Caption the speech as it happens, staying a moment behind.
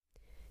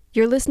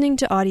You're listening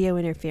to Audio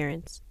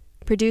Interference,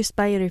 produced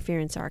by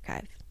Interference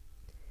Archive.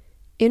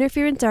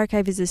 Interference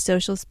Archive is a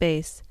social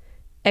space,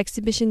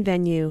 exhibition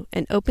venue,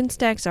 and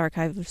OpenStax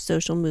archive of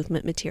social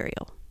movement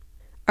material.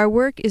 Our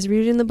work is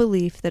rooted in the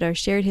belief that our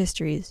shared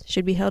histories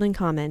should be held in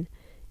common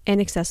and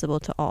accessible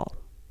to all.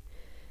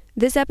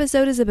 This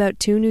episode is about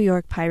two New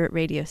York pirate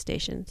radio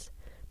stations,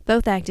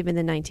 both active in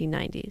the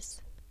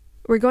 1990s.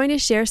 We're going to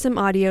share some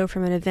audio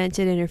from an event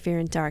at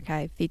Interference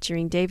Archive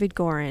featuring David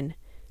Gorin,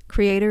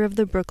 creator of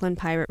the Brooklyn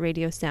Pirate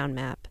Radio sound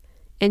map,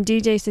 and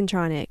DJ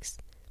Centronics,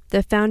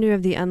 the founder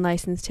of the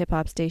unlicensed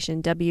hip-hop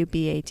station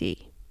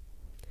WBAD.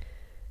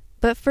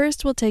 But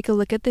first, we'll take a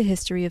look at the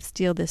history of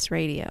Steal This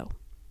Radio,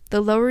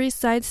 the Lower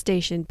East Side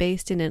station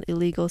based in an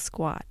illegal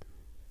squat.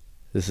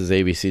 This is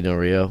ABC No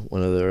Rio,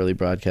 one of the early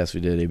broadcasts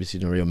we did at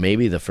ABC No Rio,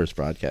 maybe the first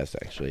broadcast,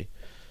 actually.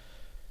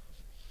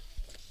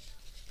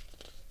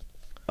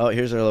 Oh,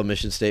 here's our little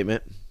mission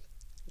statement.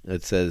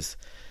 It says,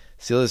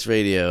 Steal This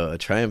Radio, a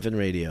triumphant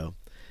radio.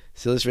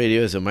 Steal This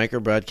Radio is a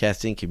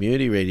micro-broadcasting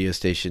community radio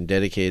station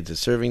dedicated to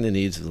serving the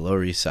needs of the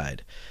Lower East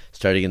Side.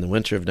 Starting in the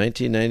winter of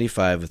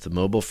 1995 with the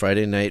mobile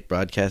Friday night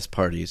broadcast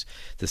parties,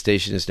 the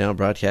station is now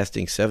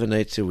broadcasting 7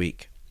 nights a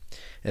week.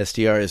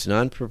 SDR is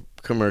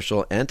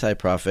non-commercial,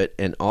 anti-profit,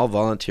 and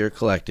all-volunteer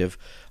collective,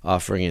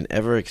 offering an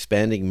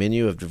ever-expanding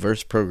menu of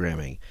diverse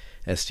programming.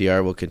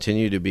 SDR will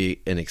continue to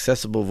be an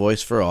accessible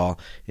voice for all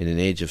in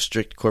an age of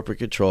strict corporate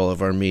control of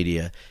our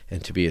media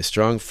and to be a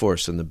strong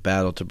force in the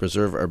battle to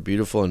preserve our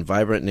beautiful and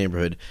vibrant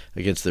neighborhood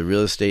against the real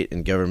estate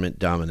and government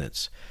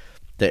dominance.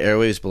 The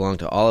airwaves belong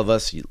to all of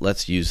us.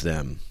 Let's use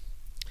them.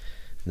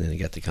 And then you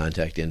got the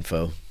contact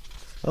info.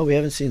 Oh, we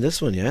haven't seen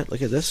this one yet.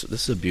 Look at this.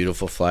 This is a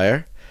beautiful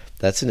flyer.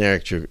 That's an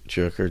Eric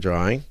Jerker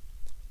drawing.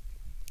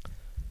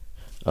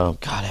 Oh,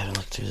 God, I haven't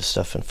looked through this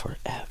stuff in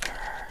forever.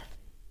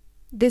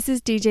 This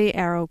is DJ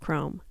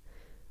Aerochrome,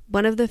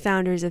 one of the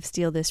founders of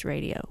Steal This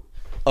Radio.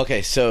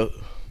 Okay, so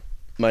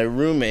my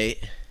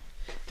roommate,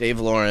 Dave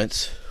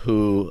Lawrence,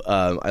 who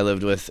I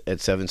lived with at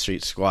 7th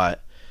Street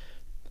Squat,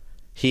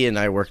 he and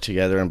I worked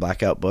together in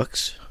Blackout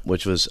Books,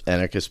 which was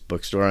anarchist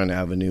bookstore on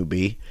Avenue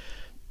B.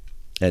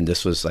 And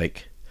this was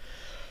like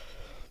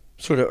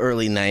sort of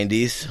early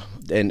 90s.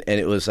 And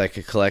it was like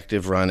a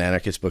collective-run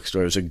anarchist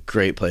bookstore. It was a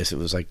great place. It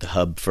was like the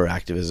hub for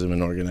activism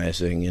and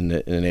organizing in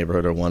the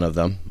neighborhood, or one of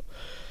them,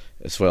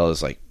 as well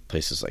as like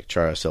places like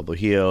Charas El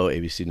Bujio,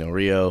 ABC No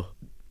Rio.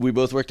 We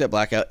both worked at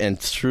Blackout, and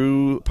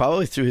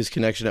probably through his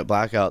connection at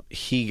Blackout,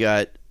 he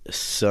got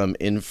some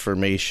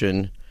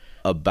information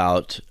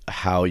about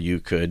how you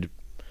could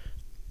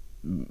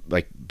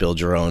like build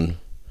your own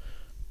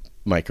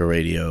micro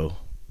radio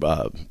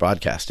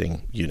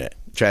broadcasting unit,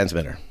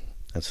 transmitter.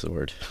 That's the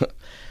word.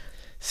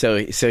 So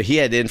he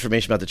had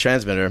information about the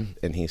transmitter,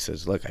 and he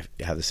says, look, I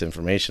have this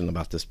information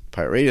about this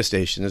pirate radio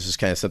station. This is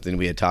kind of something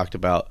we had talked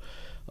about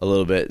a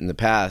little bit in the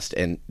past,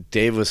 and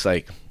Dave was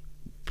like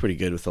pretty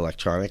good with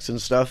electronics and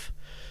stuff,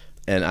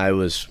 and I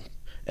was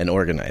an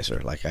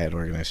organizer. Like I had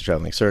organized a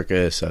traveling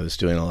circus. I was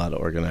doing a lot of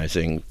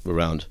organizing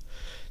around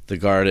the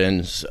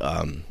gardens,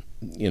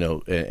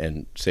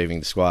 and saving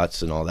the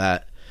squats and all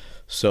that.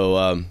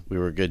 So we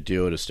were a good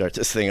duo to start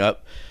this thing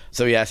up.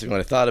 So he asked me what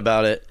I thought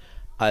about it.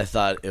 I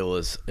thought it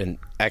was an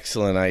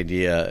excellent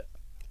idea.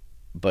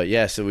 But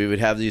yeah, so we would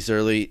have these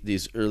early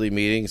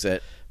meetings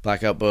at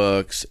Blackout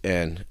Books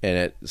and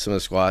at some of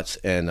the squats,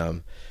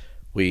 and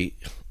we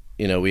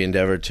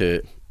endeavored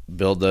to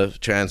build the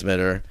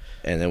transmitter,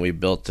 and then we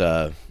built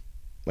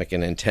like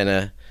an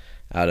antenna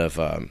out of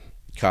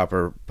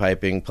copper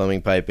piping,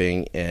 plumbing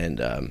piping,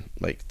 and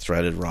like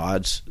threaded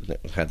rods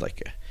that had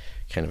like a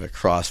kind of a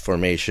cross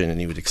formation,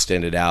 and you would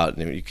extend it out,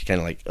 and you could kind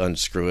of like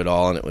unscrew it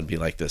all, and it would be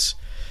like this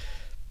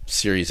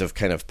series of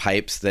kind of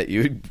pipes that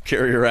you would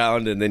carry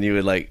around, and then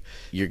you're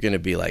going to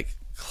be like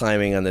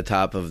climbing on the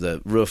top of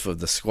the roof of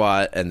the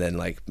squat and then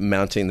like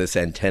mounting this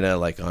antenna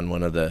like on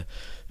one of the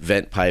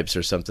vent pipes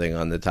or something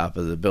on the top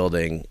of the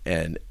building,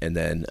 and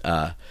then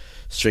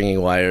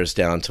stringing wires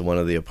down to one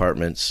of the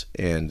apartments,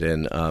 and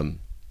then a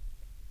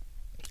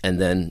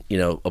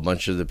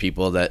bunch of the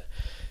people that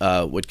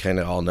would kind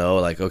of all know,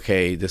 like,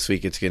 okay, this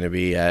week it's going to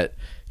be at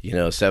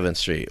 7th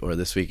Street, or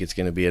this week it's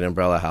going to be at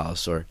Umbrella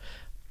House, or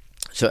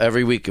so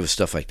every week it was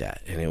stuff like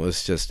that, and it was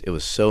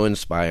so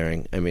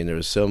inspiring. I mean, there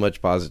was so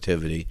much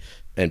positivity,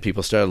 and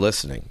people started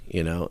listening,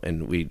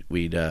 and we'd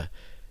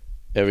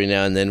every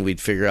now and then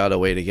we'd figure out a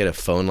way to get a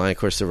phone line. Of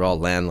course, they were all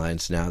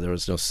landlines now. There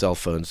was no cell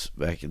phones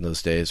back in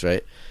those days,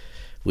 right?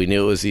 We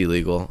knew it was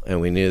illegal, and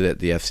we knew that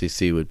the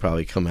FCC would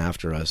probably come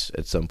after us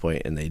at some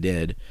point, and they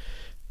did.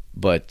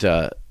 But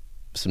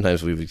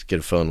sometimes we would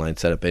get a phone line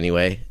set up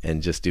anyway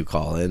and just do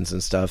call-ins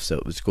and stuff, so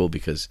it was cool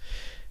because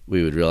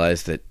we would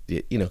realize that,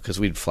 because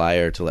we'd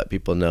flyer to let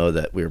people know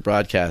that we were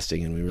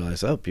broadcasting, and we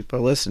realized, oh, people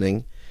are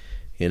listening,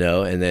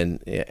 and then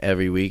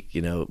every week,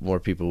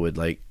 more people would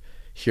like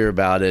hear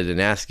about it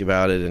and ask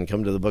about it and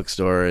come to the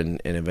bookstore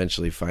and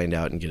eventually find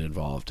out and get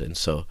involved. And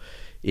so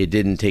it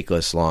didn't take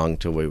us long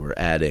till we were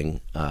adding.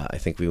 I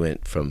think we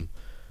went from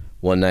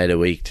 1 night a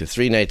week to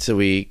 3 nights a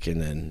week,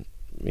 and then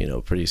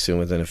pretty soon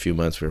within a few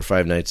months we were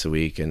 5 nights a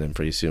week, and then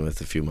pretty soon with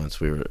a few months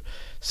we were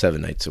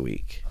 7 nights a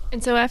week.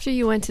 And so after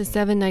you went to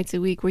 7 nights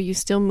a week, were you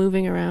still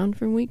moving around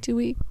from week to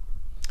week?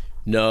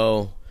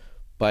 No.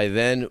 By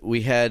then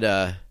we had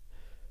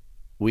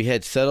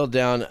settled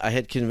down. I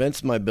had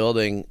convinced my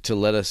building to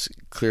let us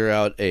clear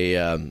out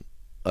a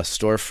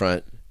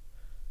storefront.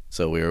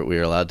 So we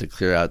were allowed to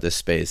clear out this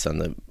space on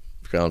the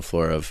ground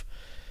floor of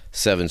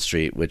 7th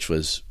Street, which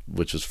was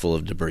full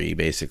of debris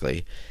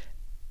basically,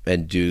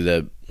 and do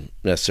the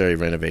necessary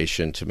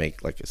renovation to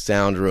make like a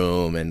sound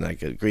room and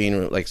like a green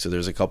room, so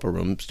there's a couple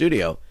room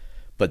studio.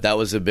 But that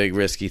was a big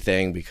risky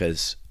thing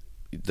because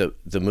the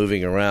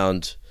moving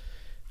around,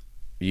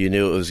 you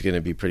knew it was going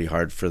to be pretty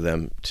hard for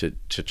them to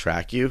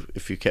track you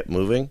if you kept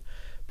moving.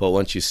 But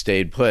once you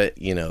stayed put,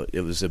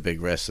 it was a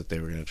big risk that they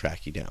were going to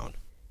track you down.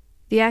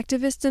 The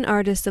activists and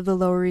artists of the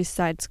Lower East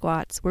Side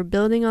squats were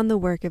building on the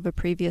work of a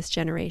previous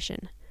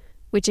generation,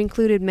 which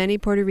included many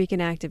Puerto Rican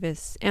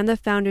activists and the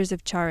founders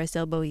of Charas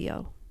El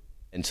Bohío.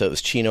 And so it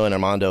was Chino and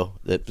Armando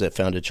that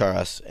founded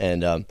Charas,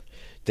 and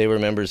they were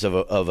members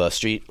of a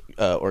street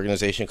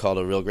organization called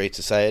A Real Great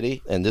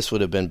Society, and this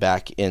would have been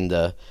back in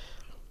the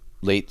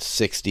late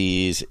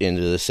 60s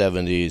into the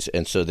 70s,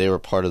 and so they were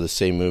part of the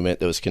same movement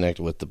that was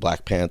connected with the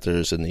Black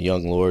Panthers and the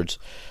Young Lords,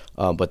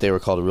 but they were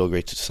called A Real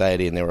Great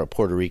Society, and they were a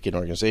Puerto Rican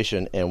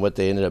organization, and what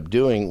they ended up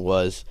doing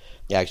was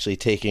actually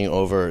taking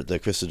over the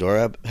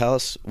Crisadora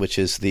house, which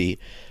is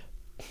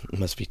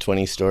must be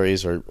 20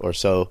 stories or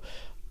so,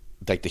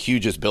 like the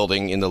hugest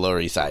building in the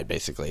Lower East Side,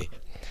 basically.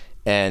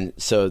 And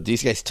so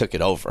these guys took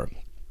it over.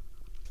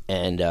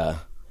 And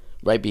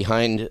right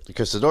behind the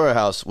Crisadora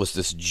house was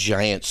this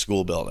giant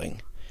school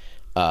building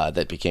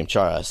that became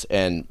Charas.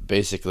 And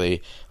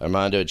basically,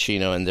 Armando,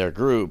 Chino, and their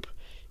group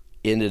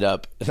ended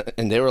up,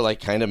 and they were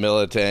like kind of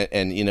militant,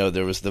 and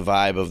there was the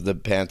vibe of the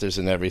Panthers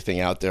and everything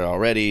out there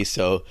already,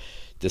 so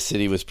the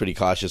city was pretty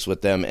cautious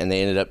with them, and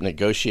they ended up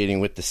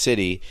negotiating with the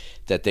city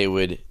that they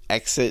would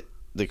exit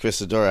the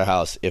Crisadora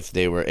house if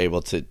they were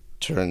able to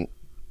turn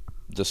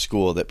the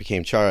school that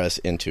became Charas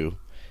into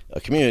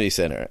a community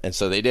center. And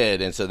so they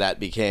did, and so that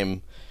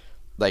became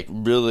like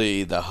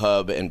really the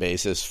hub and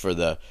basis for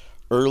the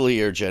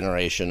earlier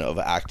generation of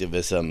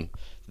activism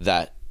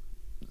that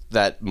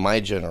my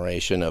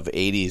generation of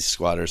 80s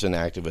squatters and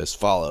activists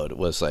followed,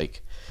 was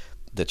like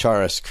the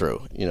Charas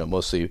crew,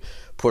 mostly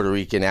Puerto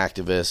Rican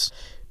activists.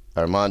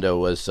 Armando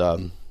was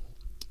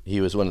he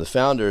was one of the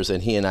founders,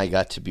 and he and I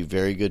got to be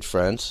very good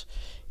friends.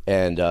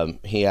 And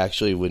he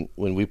actually,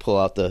 when we pull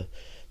out the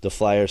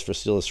flyers for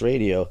Steelers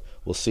Radio,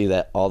 we'll see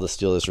that all the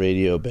Steelers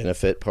Radio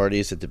benefit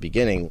parties at the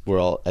beginning were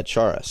all at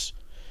Charas.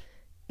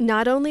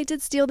 Not only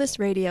did Steal This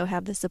Radio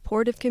have the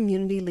support of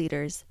community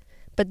leaders,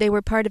 but they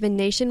were part of a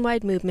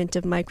nationwide movement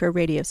of micro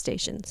radio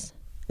stations.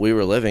 We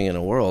were living in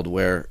a world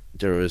where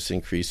there was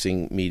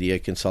increasing media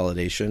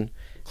consolidation.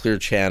 Clear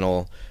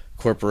Channel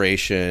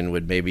Corporation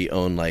would maybe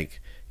own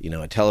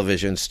a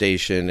television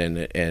station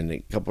and a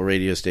couple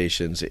radio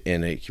stations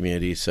in a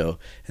community. So,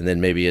 and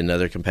then maybe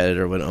another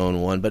competitor would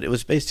own one. But it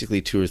was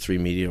basically 2 or 3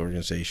 media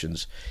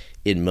organizations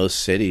in most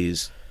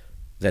cities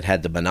that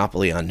had the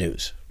monopoly on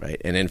news, right,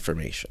 and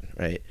information,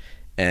 right?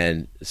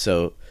 And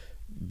so,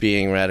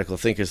 being radical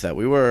thinkers that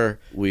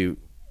we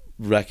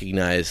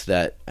recognized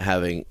that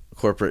having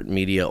corporate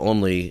media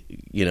only,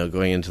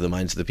 going into the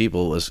minds of the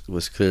people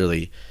was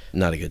clearly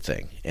not a good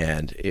thing.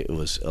 And it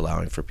was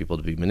allowing for people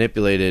to be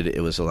manipulated.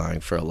 It was allowing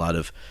for a lot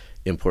of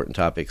important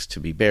topics to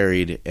be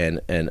buried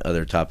and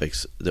other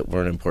topics that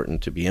weren't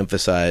important to be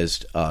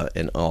emphasized,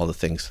 and all the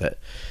things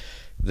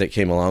that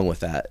came along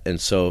with that. And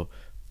so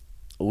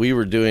we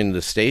were doing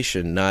the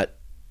station not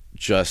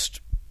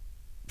just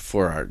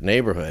for our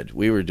neighborhood.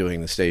 We were doing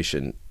the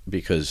station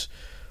because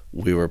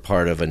we were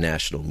part of a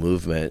national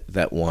movement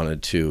that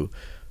wanted to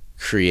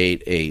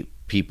create a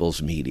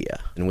people's media.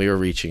 And we were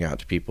reaching out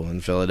to people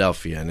in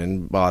Philadelphia and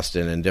in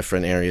Boston and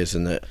different areas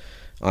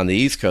on the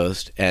East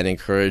Coast, and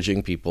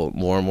encouraging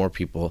more and more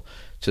people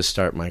to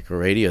start micro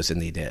radios,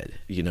 and they did.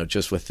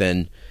 Just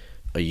within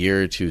a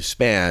year or two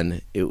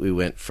span, we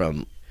went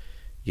from,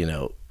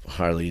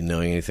 hardly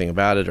knowing anything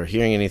about it or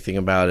hearing anything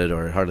about it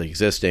or hardly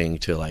existing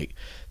to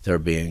there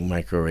being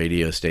micro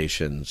radio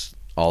stations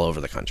all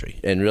over the country.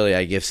 And really,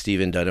 I give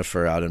Stephen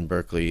Dunifer out in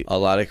Berkeley a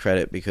lot of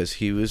credit, because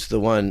he was the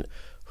one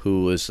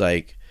who was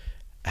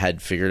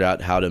had figured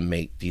out how to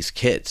make these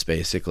kits,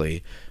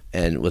 basically,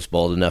 and was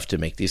bold enough to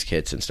make these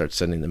kits and start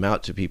sending them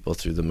out to people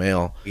through the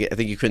mail. I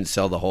think you couldn't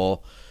sell the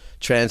whole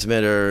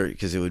transmitter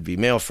because it would be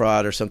mail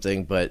fraud or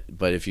something, but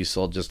if you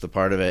sold just the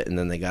part of it, and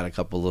then they got a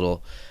couple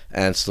little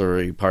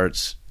ancillary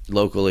parts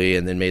locally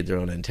and then made their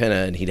own antenna,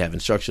 and he'd have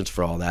instructions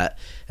for all that,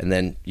 and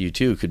then you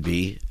too could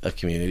be a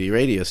community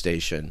radio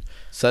station.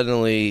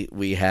 Suddenly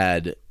we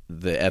had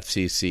the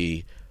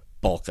FCC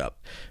bulk up,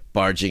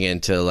 barging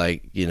into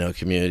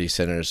community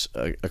centers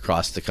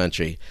across the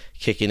country,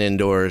 kicking in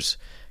doors,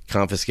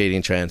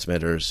 confiscating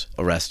transmitters,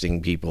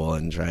 arresting people,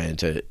 and trying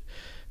to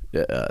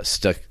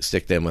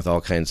stick them with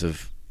all kinds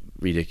of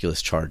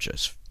ridiculous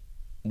charges.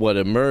 What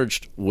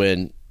emerged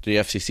when the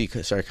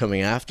FCC started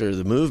coming after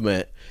the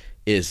movement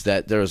is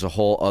that there was a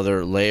whole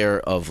other layer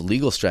of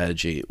legal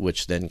strategy,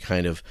 which then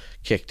kind of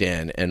kicked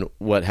in. And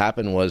what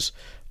happened was,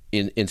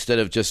 instead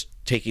of just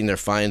taking their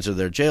fines or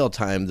their jail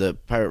time, the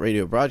pirate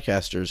radio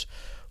broadcasters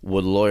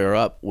would lawyer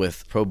up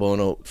with pro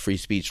bono free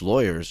speech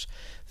lawyers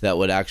that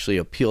would actually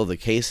appeal the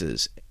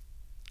cases.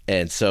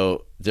 And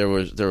so there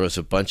was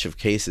a bunch of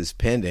cases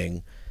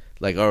pending,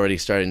 like already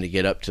starting to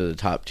get up to the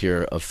top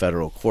tier of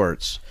federal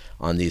courts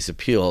on these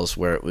appeals,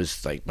 where it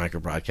was like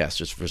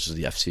microbroadcasters versus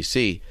the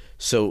FCC.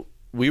 So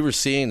we were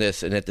seeing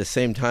this, and at the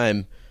same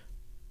time,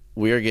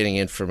 we are getting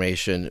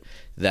information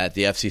that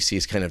the FCC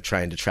is kind of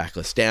trying to track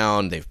us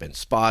down. They've been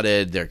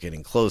spotted. They're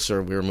getting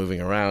closer. We were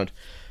moving around.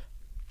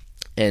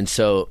 And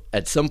so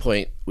at some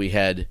point we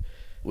had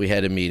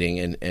a meeting,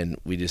 and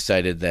we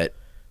decided that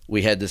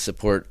we had the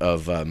support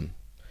of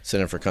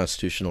Center for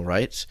Constitutional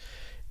Rights,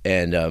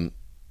 and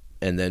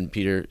then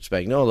Peter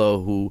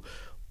Spagnuolo, who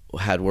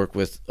had worked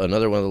with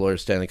another one of the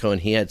lawyers, Stanley Cohen.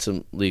 He had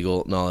some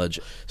legal knowledge.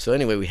 So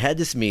anyway, we had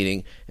this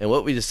meeting, and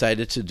what we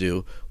decided to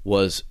do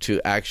was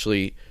to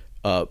actually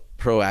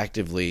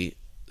proactively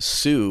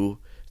sue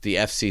the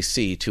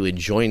FCC to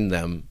enjoin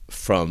them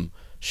from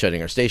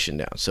shutting our station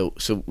down. So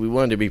we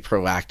wanted to be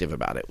proactive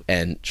about it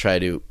and try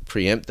to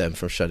preempt them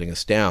from shutting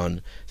us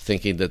down,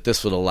 thinking that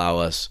this would allow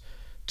us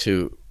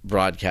to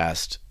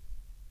broadcast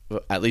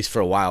at least for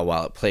a while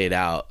it played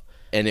out.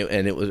 And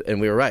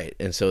we were right,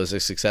 and so it was a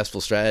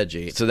successful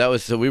strategy.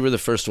 So we were the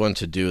first one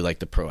to do like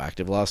the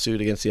proactive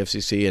lawsuit against the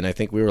FCC, and I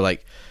think we were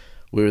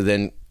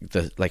then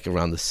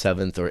around the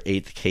 7th or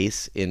 8th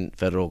case in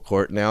federal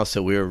court now.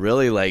 So we were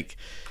really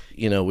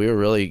we were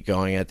really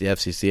going at the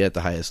FCC at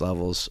the highest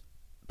levels.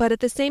 But at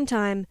the same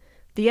time,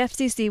 the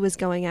FCC was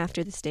going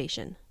after the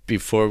station.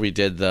 Before we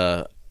did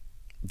the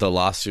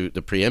lawsuit,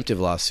 the preemptive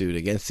lawsuit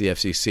against the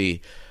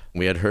FCC,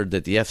 we had heard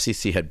that the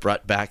FCC had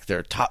brought back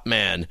their top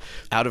man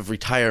out of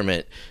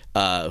retirement,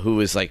 who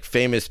was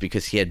famous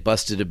because he had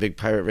busted a big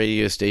pirate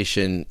radio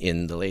station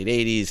in the late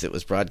 80s that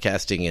was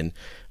broadcasting in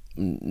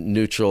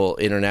neutral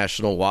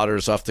international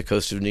waters off the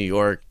coast of New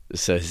York.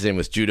 So his name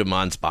was Judah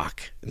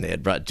Mansbach, and they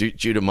had brought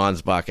Judah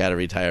Mansbach out of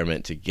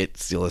retirement to get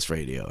steal us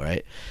radio,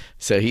 right?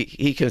 So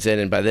he comes in,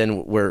 and by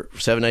then we're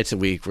 7 nights a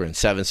week. We're in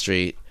 7th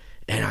Street,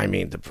 and I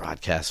mean, the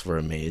broadcasts were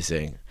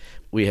amazing.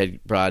 We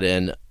had brought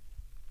in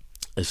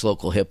this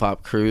local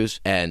hip-hop cruise,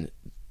 and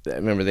I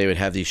remember they would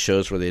have these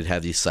shows where they'd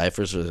have these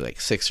ciphers where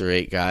there's 6 or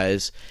 8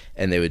 guys,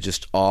 and they would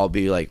just all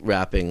be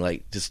rapping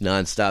just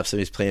nonstop.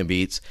 Somebody's playing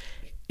beats.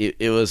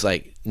 It was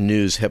like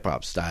news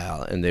hip-hop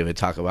style, and they would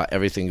talk about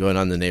everything going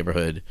on in the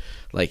neighborhood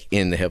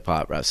in the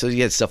hip-hop rap. So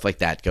you had stuff like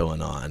that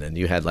going on, and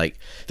you had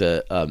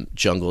the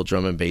jungle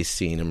drum and bass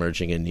scene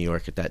emerging in New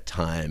York at that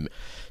time.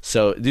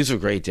 So these were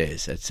great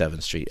days at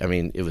 7th Street. I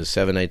mean, it was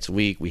 7 nights a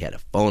week. We had a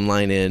phone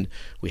line in.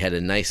 We had a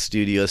nice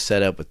studio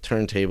set up with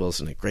turntables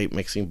and a great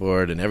mixing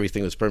board, and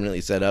everything was permanently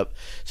set up,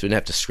 so we didn't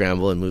have to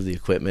scramble and move the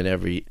equipment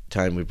every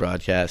time we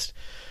broadcast.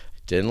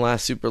 It didn't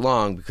last super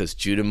long because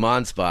Judah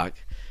Mansbach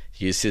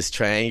used his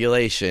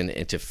triangulation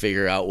and to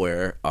figure out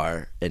where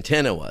our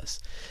antenna was.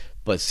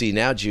 But see,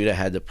 now Judah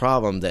had the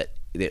problem that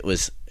it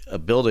was a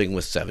building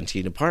with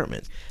 17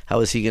 apartments. How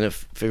was he going to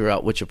figure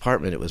out which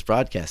apartment it was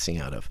broadcasting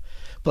out of?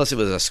 Plus, it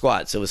was a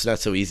squat, so it's not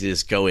so easy to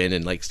just go in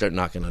and start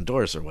knocking on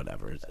doors or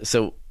whatever.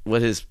 So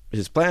what his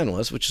plan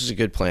was, which is a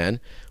good plan,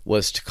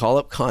 was to call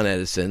up Con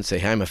Edison, say,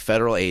 "Hey, I'm a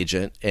federal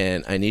agent,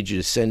 and I need you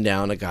to send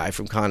down a guy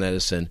from Con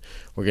Edison.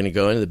 We're going to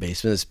go into the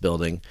basement of this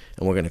building,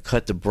 and we're going to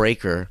cut the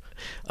breaker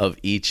of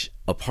each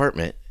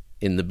apartment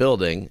in the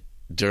building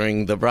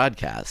during the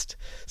broadcast,"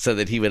 so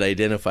that he would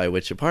identify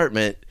which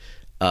apartment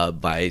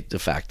by the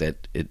fact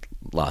that it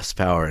lost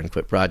power and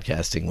quit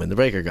broadcasting when the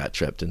breaker got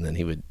tripped, and then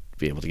he would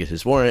be able to get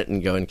his warrant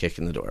and go and kick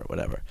in the door,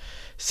 whatever.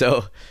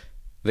 So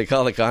they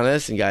call the Con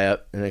Edison guy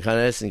up, and the Con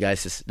Edison guy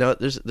says, "No,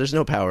 there's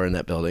no power in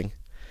that building,"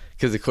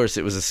 because of course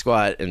it was a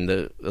squat and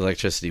the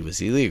electricity was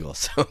illegal,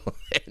 so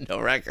they had no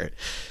record.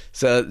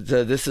 So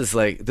this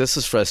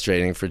was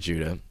frustrating for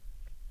Judah.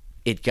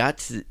 It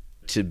got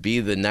to be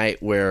the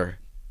night where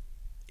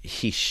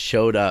they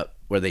showed up,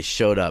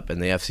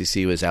 and the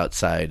FCC was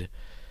outside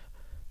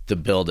the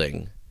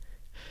building.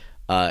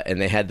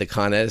 And they had the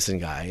Con Edison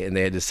guy, and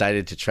they had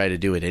decided to try to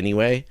do it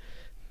anyway.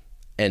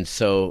 And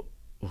so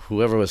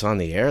whoever was on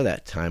the air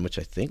that time, which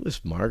I think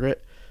was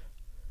Margaret,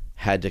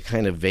 had to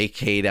kind of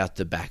vacate out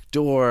the back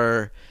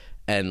door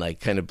and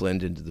kind of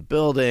blend into the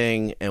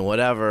building and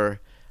whatever.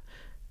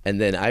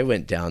 And then I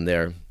went down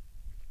there,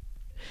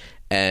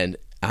 and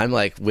I'm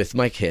with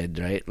my kid,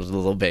 right? With a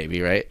little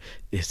baby, right?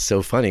 It's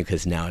so funny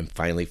because now I'm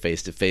finally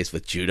face to face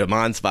with Judah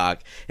Mansbach,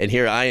 and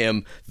here I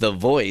am, the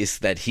voice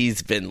that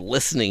he's been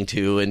listening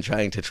to and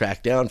trying to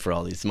track down for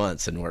all these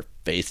months, and we're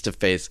face to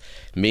face,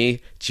 me,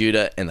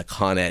 Judah, and the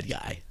Con Ed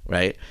guy,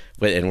 right?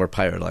 And we're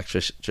pirate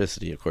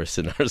electricity, of course,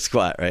 in our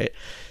squat, right?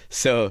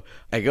 So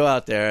I go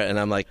out there and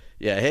I'm like,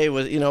 "Yeah, hey,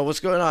 what's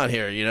going on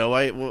here?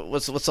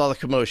 What's all the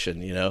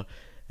commotion?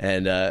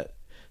 And they're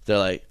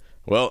like,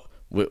 "Well,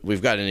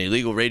 we've got an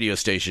illegal radio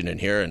station in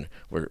here, and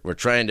we're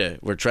trying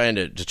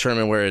to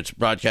determine where it's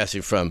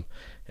broadcasting from."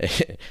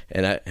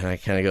 And I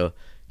kind of go,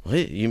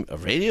 Wait, a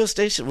radio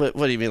station? What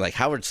do you mean, like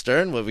Howard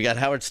Stern? What, we got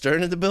Howard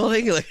Stern in the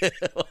building? Like,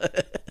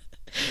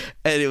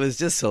 and it was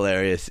just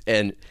hilarious.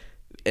 And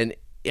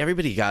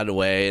everybody got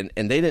away, and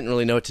they didn't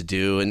really know what to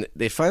do. And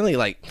they finally,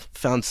 like,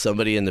 found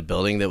somebody in the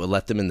building that would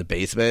let them in the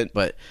basement.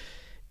 But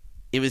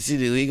it was the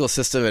illegal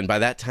system, and by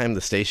that time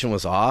the station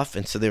was off.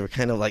 And so they were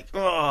kind of like,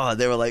 oh,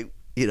 they were like,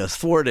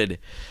 thwarted.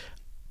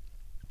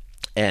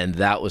 And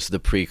that was the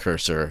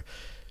precursor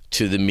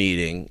to the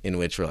meeting in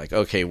which we're like,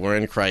 okay, we're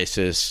in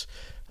crisis.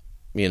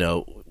 We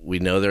know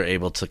they're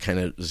able to kind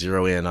of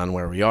zero in on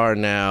where we are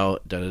now.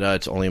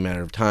 It's only a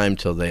matter of time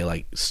till they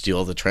like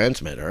steal the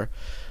transmitter.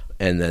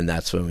 And then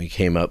that's when we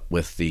came up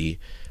with the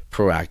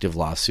proactive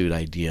lawsuit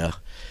idea.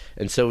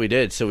 And so we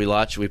did. So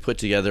we put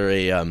together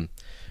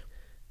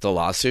the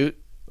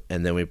lawsuit,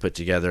 and then we put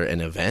together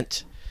an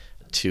event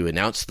to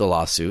announce the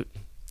lawsuit.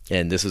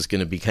 And this was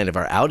going to be kind of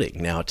our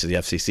outing now to the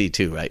FCC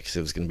too, right? Because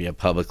it was going to be a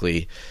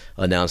publicly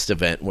announced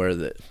event where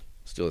the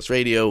Steelers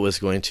Radio was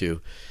going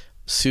to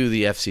sue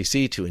the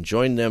FCC to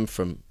enjoin them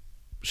from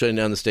shutting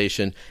down the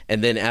station,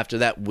 and then after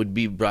that would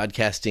be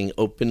broadcasting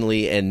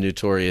openly and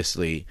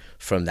notoriously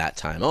from that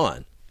time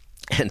on.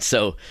 And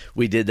so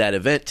we did that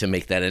event to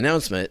make that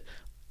announcement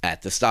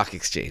at the stock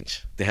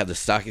exchange. They have the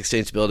stock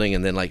exchange building,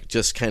 and then like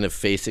just kind of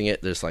facing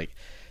it, there's like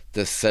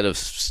this set of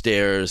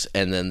stairs,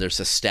 and then there's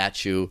a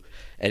statue,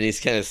 and he's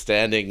kind of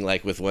standing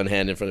like with one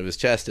hand in front of his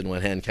chest and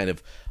one hand kind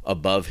of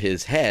above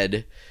his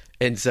head.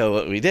 And so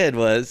what we did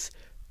was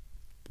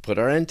put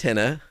our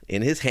antenna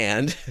in his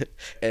hand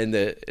and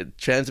the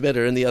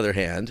transmitter in the other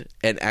hand,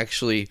 and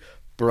actually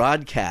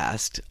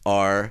broadcast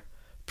our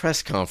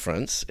press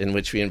conference in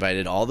which we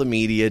invited all the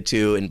media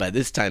to. And by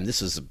this time, this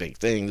was a big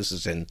thing. This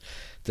was in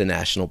the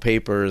national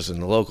papers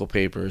and the local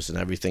papers and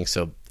everything.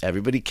 So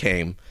everybody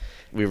came.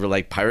 We were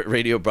like pirate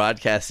radio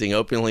broadcasting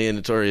openly and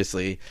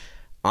notoriously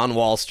on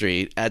Wall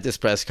Street at this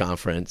press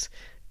conference.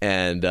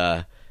 And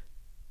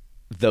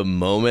the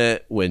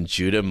moment when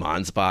Judah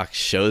Mansbach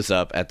shows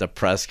up at the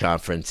press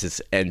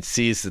conference and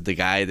sees that the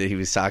guy that he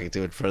was talking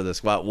to in front of the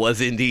squad was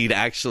indeed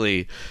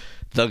actually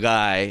the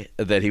guy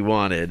that he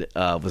wanted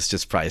was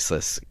just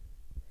priceless.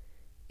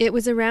 It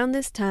was around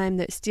this time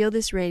that Steal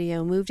This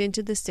Radio moved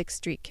into the 6th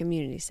Street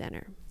Community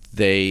Center.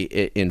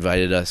 They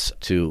invited us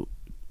to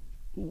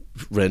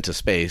rent a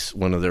space,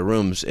 one of their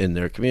rooms in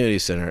their community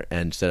center,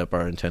 and set up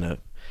our antenna.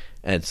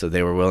 And so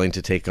they were willing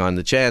to take on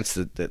the chance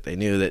that they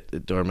knew that the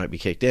door might be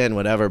kicked in,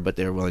 whatever, but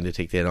they were willing to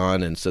take that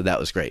on. And so that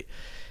was great.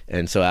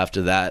 And so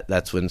after that,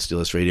 that's when Steal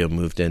This Radio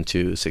moved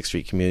into 6th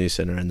Street Community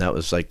Center. And that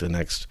was like the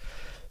next,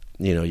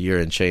 year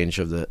and change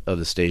of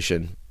the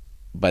station.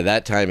 By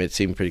that time, it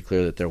seemed pretty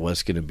clear that there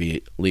was going to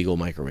be legal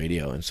micro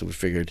radio. And so we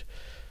figured,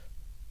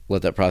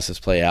 let that process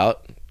play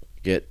out,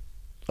 get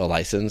a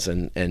license,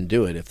 and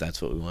do it if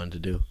that's what we wanted to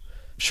do.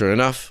 Sure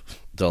enough,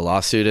 the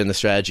lawsuit and the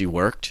strategy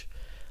worked.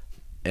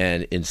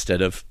 And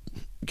instead of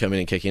coming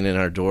and kicking in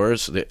our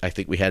doors, I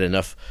think we had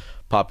enough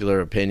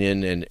popular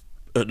opinion and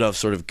enough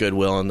sort of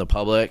goodwill in the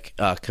public,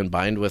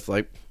 combined with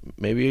like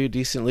maybe a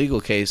decent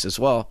legal case as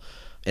well.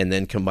 And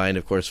then combined,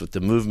 of course, with the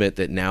movement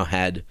that now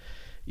had,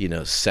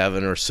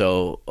 7 or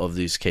so of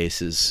these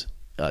cases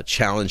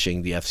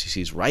challenging the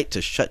FCC's right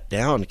to shut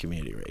down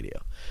community radio.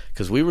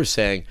 Because we were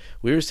saying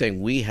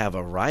we have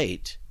a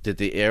right, that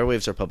the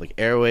airwaves are public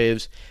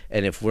airwaves,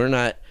 and if we're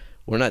not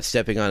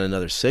stepping on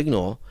another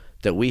signal,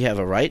 that we have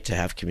a right to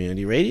have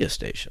community radio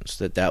stations,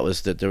 that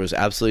there was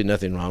absolutely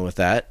nothing wrong with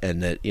that,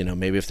 and that,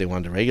 maybe if they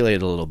wanted to regulate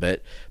it a little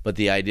bit, but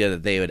the idea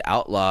that they would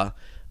outlaw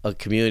a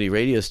community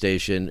radio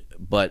station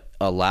but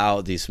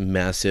allow these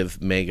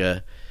massive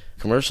mega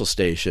commercial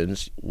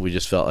stations, we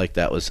just felt like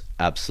that was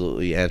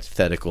absolutely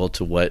antithetical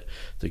to what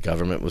the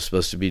government was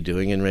supposed to be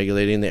doing in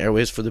regulating the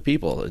airways for the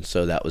people. And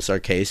so that was our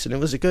case, and it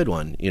was a good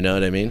one. You know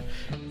what I mean?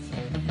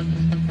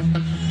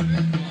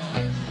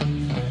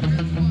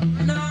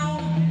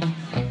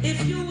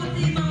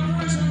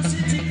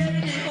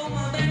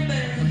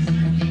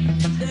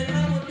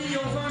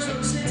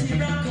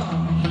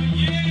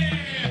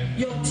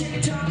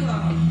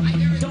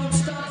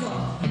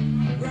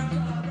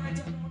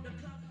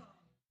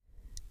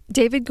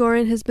 David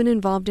Gorin has been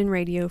involved in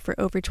radio for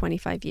over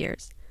 25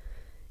 years.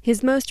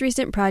 His most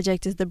recent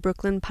project is the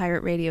Brooklyn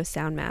Pirate Radio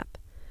Sound Map,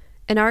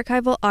 an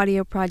archival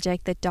audio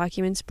project that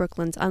documents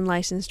Brooklyn's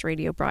unlicensed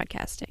radio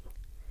broadcasting.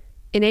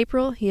 In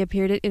April, he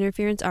appeared at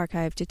Interference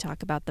Archive to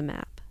talk about the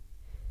map.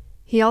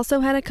 He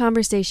also had a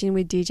conversation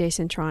with DJ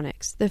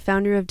Centronics, the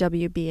founder of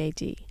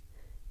WBAD,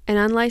 an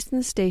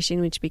unlicensed station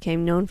which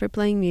became known for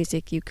playing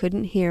music you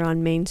couldn't hear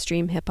on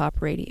mainstream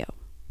hip-hop radio.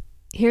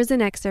 Here's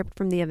an excerpt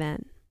from the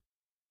event.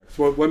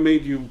 So what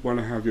made you want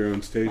to have your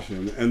own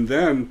station? And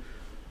then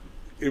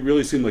it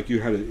really seemed like you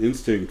had an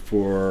instinct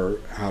for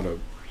how to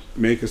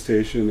make a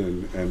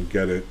station and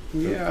get it.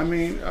 Yeah,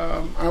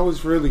 I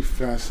was really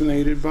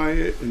fascinated by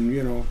it.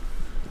 And,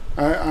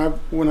 I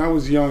when I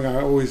was young,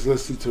 I always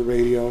listened to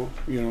radio,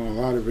 a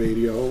lot of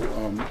radio.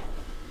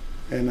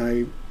 And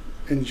I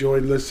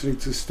enjoyed listening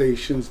to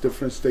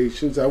different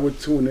stations. I would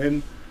tune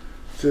in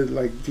to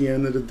like the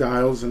end of the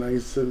dials, and I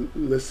used to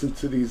listen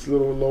to these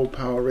little low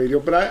power radio.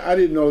 But I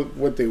didn't know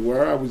what they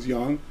were. I was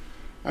young.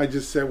 I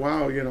just said,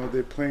 wow,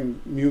 they're playing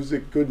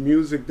music, good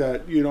music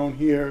that you don't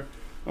hear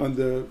on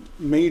the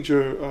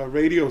major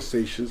radio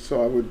stations.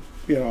 So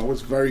I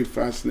was very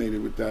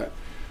fascinated with that.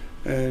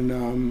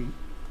 And,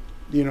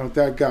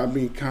 that got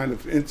me kind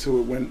of into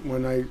it.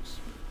 When I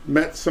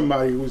met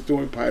somebody who was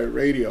doing pirate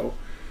radio,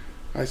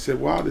 I said,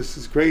 wow, this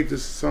is great.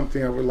 This is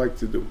something I would like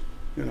to do,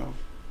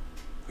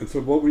 And so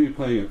what were you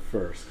playing at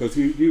first? Because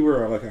you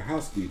were like a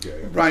house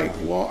DJ at the Right.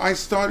 time. Well, I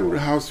started with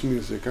house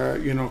music,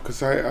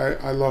 because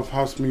I love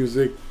house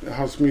music,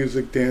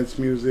 dance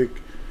music.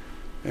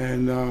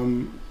 And,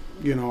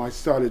 I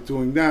started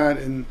doing that.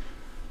 And,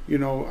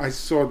 I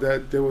saw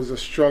that there was a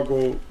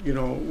struggle,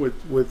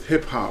 with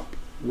hip hop,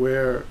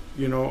 where,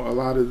 a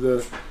lot of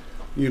the,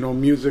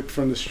 music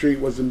from the street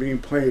wasn't being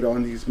played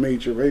on these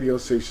major radio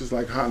stations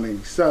like Hot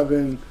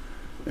 97.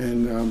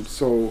 And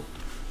so,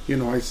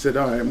 I said,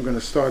 all right, I'm going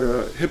to start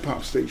a hip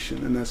hop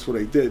station. And that's what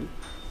I did.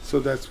 So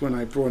that's when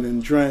I brought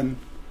in Dren.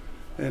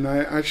 And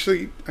I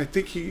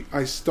think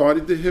I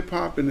started the hip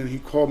hop, and then he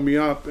called me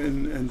up,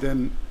 and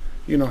then,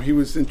 he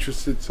was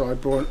interested. So I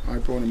brought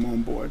him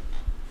on board.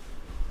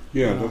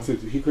 Yeah, that's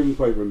it. He couldn't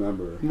quite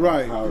remember.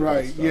 Right.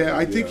 Started. Yeah,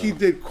 I think he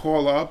did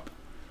call up,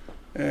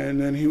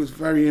 and then he was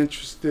very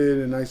interested,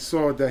 and I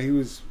saw that he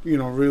was,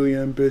 really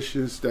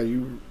ambitious, that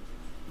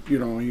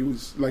he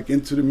was like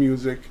into the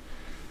music,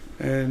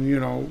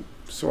 and,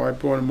 so I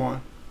brought him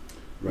on.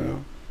 Right.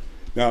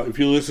 Now, if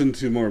you listen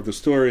to more of the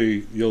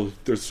story,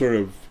 there's sort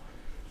of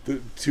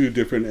the two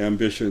different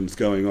ambitions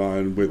going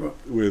on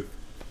with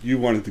you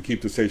wanted to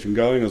keep the station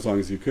going as long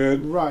as you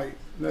could. Right.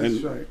 That's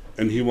right.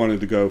 And he wanted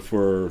to go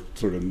for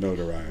sort of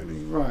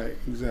notoriety. Right,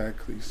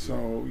 exactly.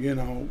 So,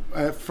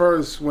 at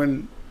first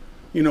when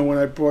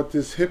I brought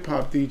this hip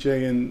hop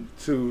DJ in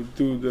to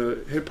do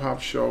the hip hop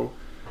show,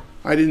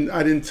 I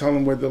didn't tell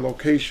him where the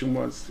location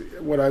was.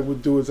 What I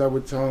would do is I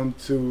would tell him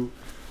to,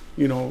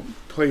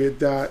 play a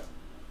DAT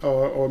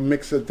or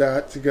mix a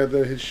DAT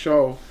together his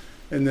show,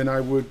 and then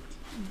I would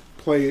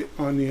play it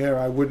on the air.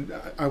 I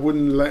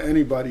wouldn't let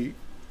anybody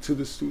to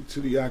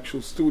the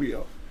actual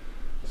studio.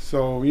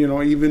 So,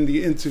 even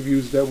the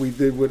interviews that we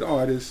did with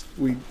artists,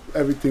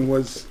 everything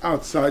was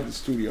outside the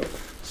studio.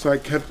 So I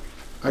kept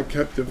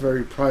it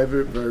very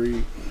private,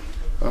 very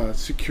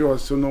secure,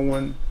 so no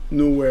one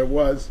knew where it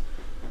was,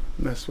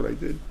 and that's what I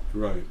did.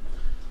 Right.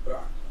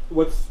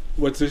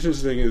 What's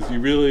interesting is you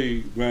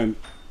really went,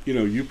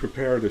 you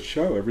prepared a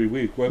show every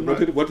week. What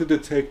did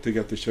it take to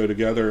get the show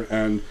together,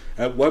 and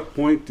at what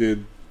point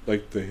did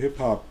the hip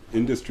hop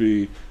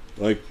industry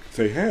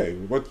say, hey,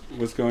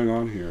 what's going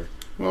on here?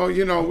 Well,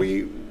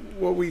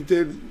 what we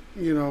did,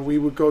 we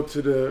would go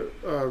to the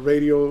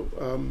radio,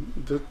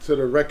 to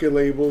the record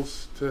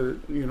labels,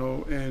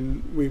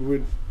 and we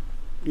would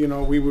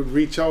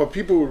reach out.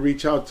 People would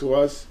reach out to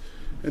us,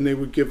 and they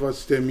would give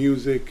us their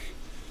music.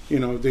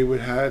 They would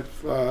have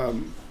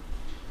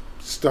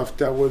stuff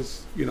that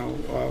was,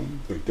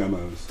 like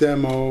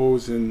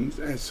demos, and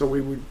so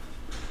we would,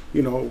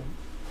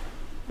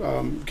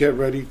 get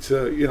ready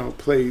to,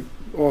 play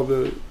all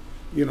the,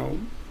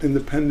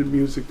 independent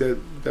music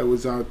that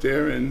was out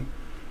there, and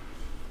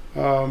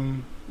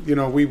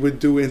we would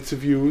do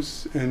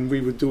interviews, and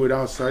we would do it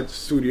outside the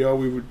studio.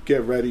 We would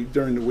get ready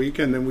during the week,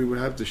 and then we would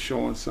have the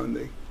show on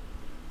Sunday.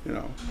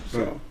 So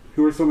right.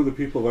 Who are some of the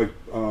people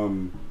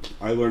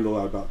I learned a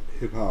lot about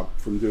hip hop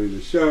from doing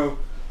the show?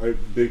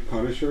 Big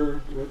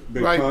Punisher,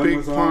 Big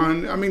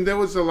Pun. I mean, there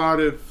was a lot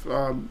of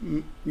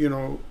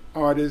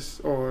artists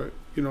or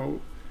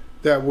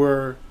that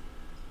were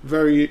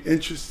very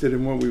interested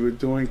in what we were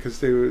doing, because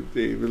they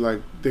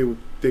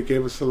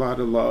gave us a lot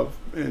of love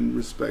and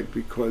respect,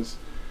 because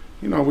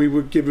we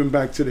were giving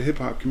back to the hip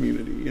hop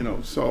community.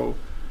 So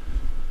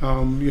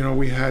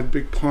we had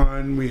Big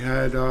Pun, we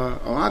had a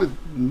lot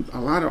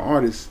of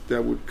artists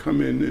that would come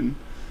in and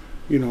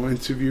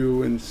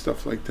interview and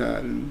stuff like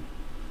that, and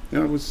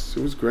it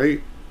was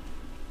great.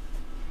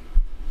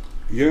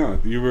 Yeah,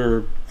 you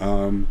were.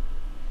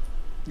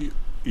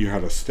 You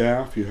had a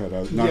staff. You had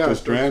not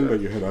just Dren,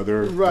 but you had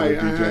other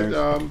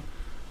DJs.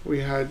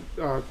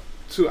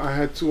 I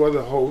had two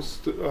other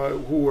hosts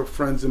who were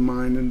friends of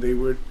mine, and they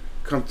would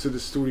come to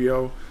the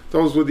studio.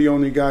 Those were the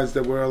only guys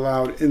that were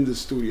allowed in the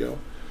studio.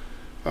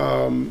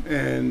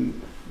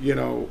 And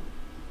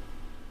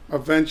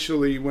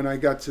eventually, when I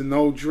got to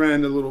know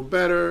Dren a little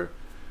better,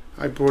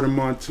 I brought him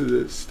onto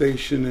the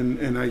station,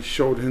 and I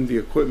showed him the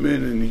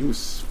equipment, and he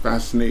was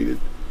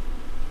fascinated.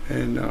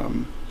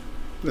 And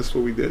that's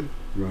what we did.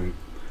 Right.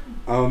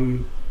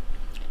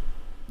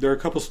 There are a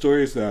couple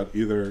stories that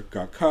either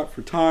got cut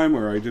for time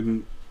or I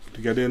didn't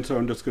get in, so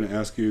I'm just going to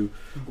ask you.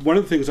 One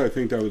of the things I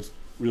think that was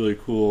really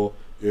cool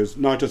is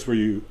not just were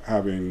you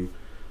having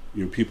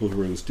people who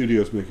were in the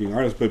studios making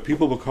artists, but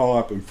people would call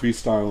up and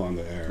freestyle on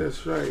the air.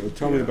 That's right. So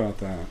tell me about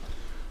that.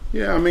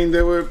 Yeah, I mean,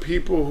 there were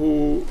people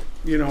who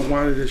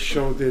wanted to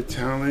show their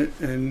talent,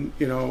 and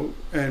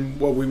and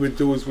what we would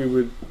do is we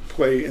would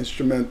play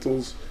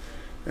instrumentals,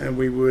 and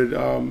we would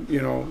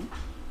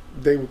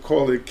they would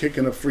call it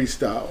kicking a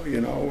freestyle,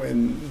 you know,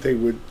 and they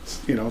would,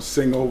 you know,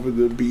 sing over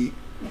the beat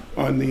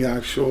on the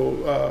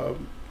actual,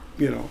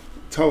 you know,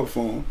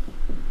 telephone.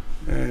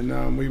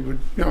 And we would,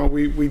 you know,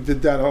 we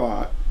did that a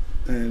lot.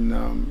 And,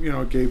 you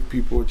know, gave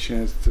people a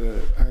chance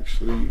to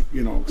actually,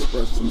 you know,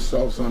 express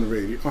themselves on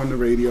the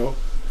radio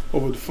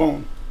over the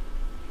phone,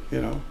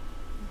 you know.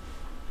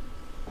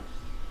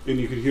 And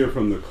you could hear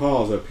from the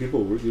calls that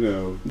people were, you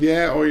know.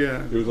 Yeah, oh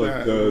yeah. It was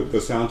like the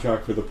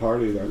soundtrack for the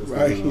party that was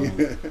right, going on.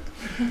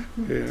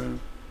 Yeah. Yeah.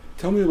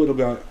 Tell me a little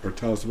about, or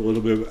tell us a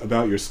little bit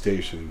about your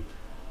station.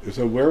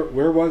 So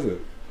where was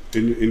it?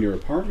 In your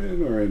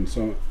apartment or in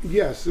some?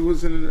 Yes, it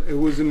was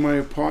in my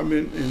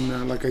apartment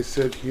in, like I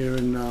said, here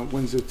in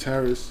Windsor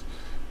Terrace.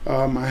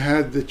 I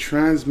had the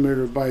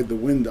transmitter by the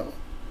window,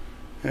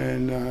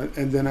 and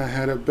then I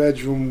had a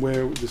bedroom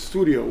where the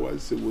studio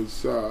was. It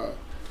was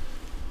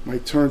my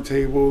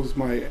turntables,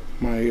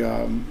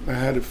 I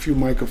had a few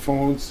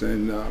microphones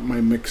and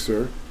my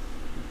mixer,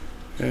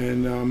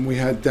 and we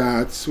had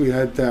DATs, we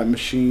had DAT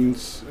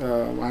machines.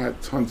 I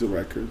had tons of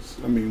records.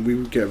 I mean, we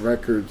would get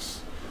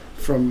records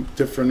from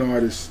different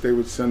artists. They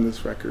would send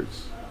us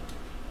records,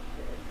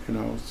 you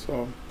know.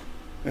 So,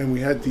 and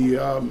we had the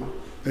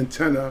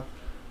antenna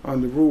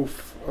on the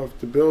roof of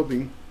the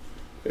building.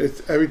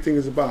 Everything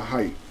is about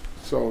height.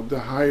 So the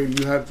higher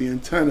you have the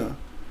antenna,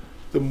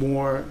 the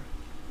more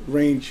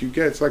range you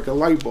get. It's like a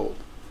light bulb.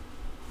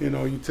 You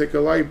know, you take a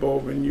light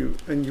bulb and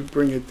you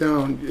bring it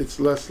down, it's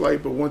less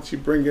light, but once you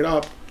bring it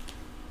up,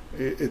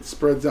 it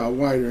spreads out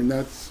wider, and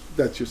that's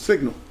your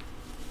signal.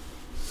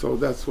 So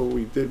that's what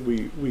we did.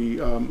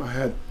 I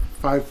had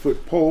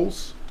 5-foot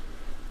poles,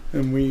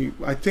 and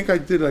I think I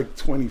did like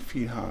 20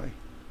 feet high.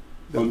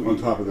 On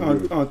top of the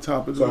roof? On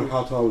top of the roof. So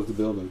how tall was the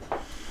building?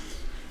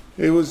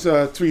 It was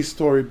a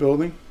 3-story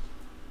building.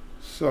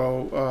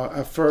 So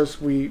at first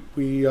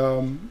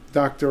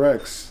Dr.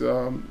 X,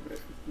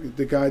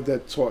 the guy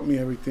that taught me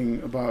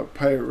everything about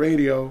pirate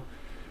radio,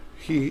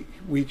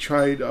 we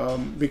tried,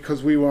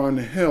 because we were on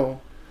the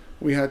hill,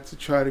 we had to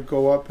try to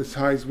go up as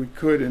high as we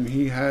could, and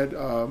he had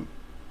an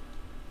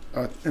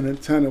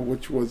antenna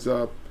which was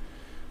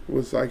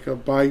like a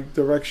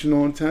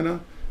bi-directional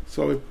antenna,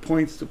 so it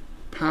points the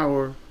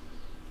power,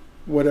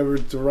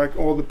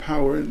 all the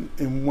power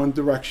in one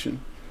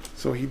direction.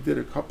 So he did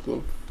a couple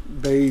of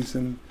bays,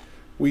 and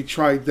we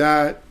tried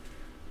that.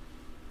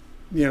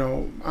 You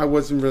know, I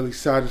wasn't really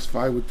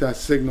satisfied with that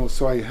signal,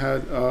 so I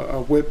had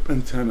a whip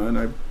antenna,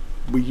 and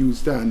we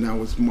used that, and that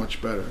was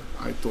much better,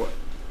 I thought.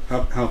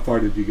 How far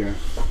did you go?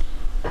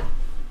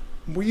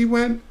 We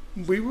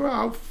were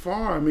out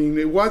far. I mean,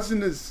 it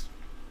wasn't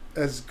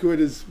as good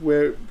as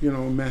where, you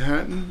know,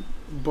 Manhattan,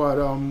 but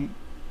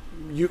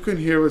you can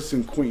hear us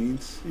in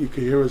Queens. You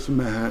can hear us in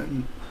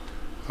Manhattan.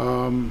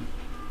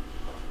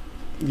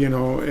 You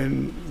know,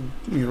 and,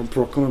 you know,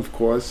 Brooklyn, of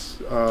course.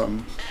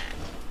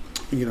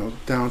 You know,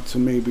 down to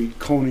maybe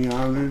Coney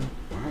Island.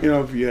 Wow. You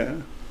know, yeah.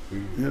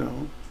 Mm-hmm. You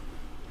know.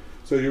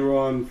 So you were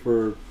on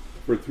for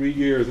 3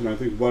 years, and I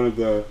think one of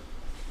the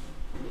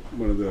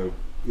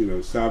you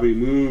know, savvy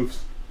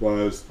moves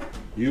was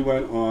you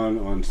went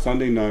on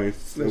Sunday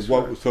nights. That's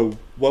right. So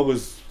what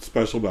was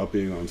special about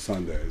being on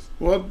Sundays?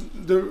 Well,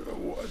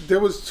 there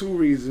was 2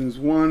 reasons.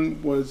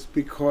 One was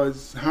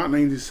because Hot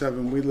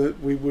 97,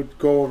 we would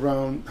go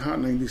around Hot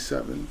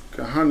 97.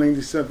 Hot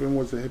 97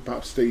 was a hip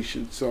hop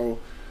station, so,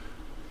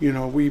 you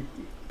know, we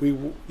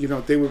you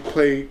know, they would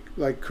play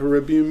like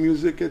Caribbean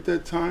music at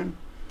that time,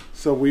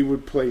 so we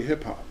would play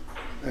hip hop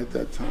at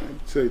that time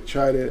to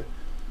try to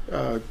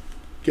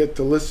get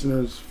the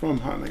listeners from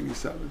Hot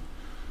 97.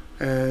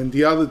 And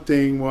the other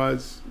thing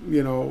was,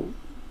 you know,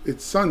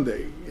 it's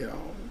Sunday, you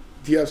know,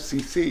 the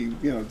FCC,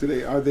 you know,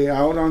 are they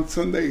out on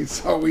Sunday?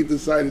 So we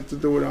decided to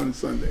do it on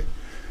Sunday,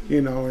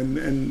 you know,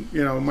 and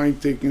you know, my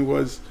thinking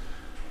was,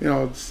 you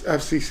know,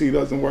 FCC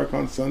doesn't work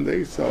on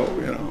Sunday, so,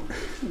 you know,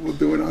 we'll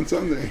do it on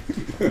Sunday.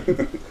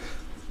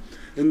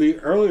 In the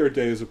earlier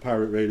days of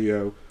pirate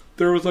radio,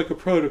 there was like a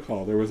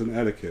protocol, there was an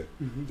etiquette.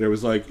 Mm-hmm. There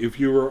was like, if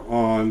you were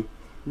on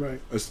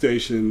Right. a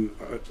station,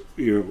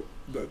 you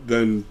know,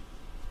 then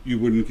you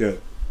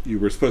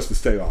were supposed to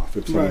stay off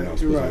if someone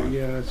else was on.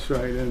 Yeah, that's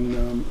right.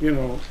 And you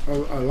know,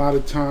 a lot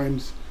of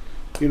times,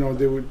 you know,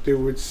 there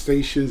were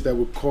stations that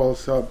would call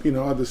us up, you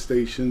know, other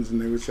stations,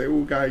 and they would say,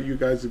 "Oh, you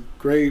guys are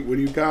great. What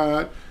do you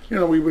got?" You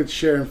know, we would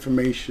share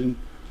information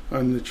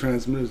on the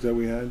transmitters that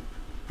we had,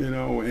 you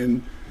know,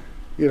 and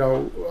you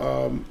know,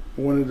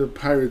 one of the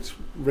pirates'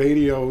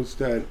 radios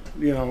that,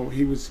 you know,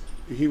 he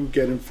would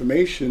get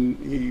information.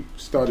 He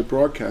started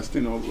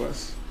broadcasting over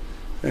us,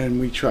 and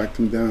we tracked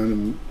him down,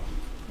 and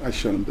I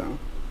shut him down.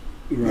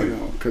 Right. You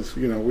know, because,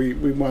 you know, we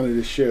wanted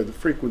to share the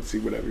frequency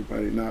with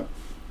everybody, not,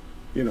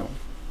 you know,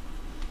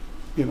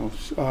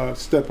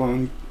 step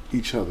on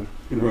each other.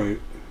 You know?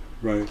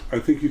 Right. I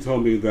think you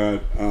told me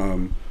that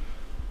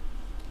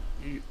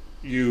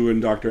you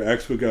and Dr.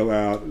 X would go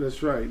out.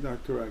 That's right,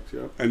 Dr. X,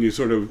 yep. And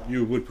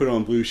you would put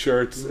on blue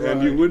shirts, Right.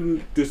 and you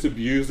wouldn't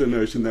disabuse the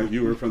notion that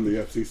you were from the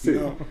FCC.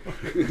 No.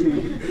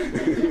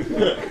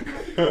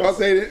 Well,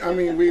 I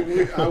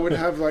mean, I would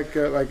have like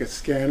a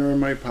scanner in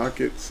my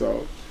pocket,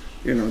 so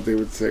they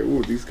would say,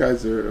 "Ooh, these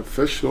guys are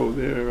official.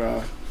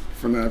 They're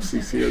from the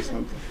FCC or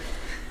something."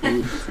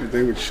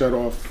 They would shut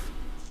off.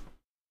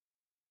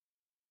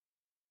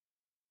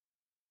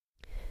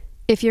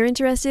 If you're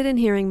interested in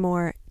hearing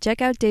more,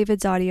 check out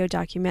David's audio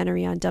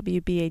documentary on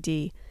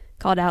WBAD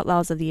called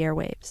Outlaws of the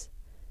Airwaves.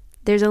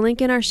 There's a link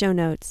in our show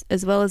notes,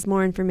 as well as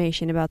more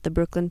information about the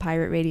Brooklyn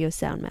Pirate Radio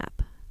sound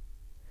map.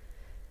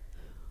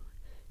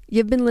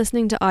 You've been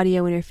listening to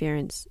Audio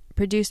Interference,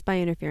 produced by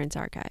Interference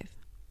Archive.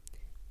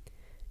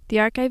 The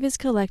archive is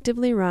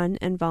collectively run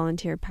and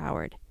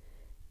volunteer-powered,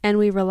 and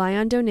we rely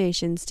on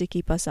donations to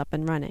keep us up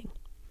and running.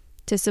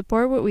 To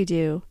support what we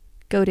do,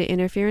 go to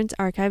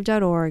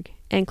interferencearchive.org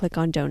and click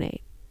on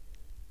Donate.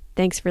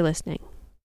 Thanks for listening.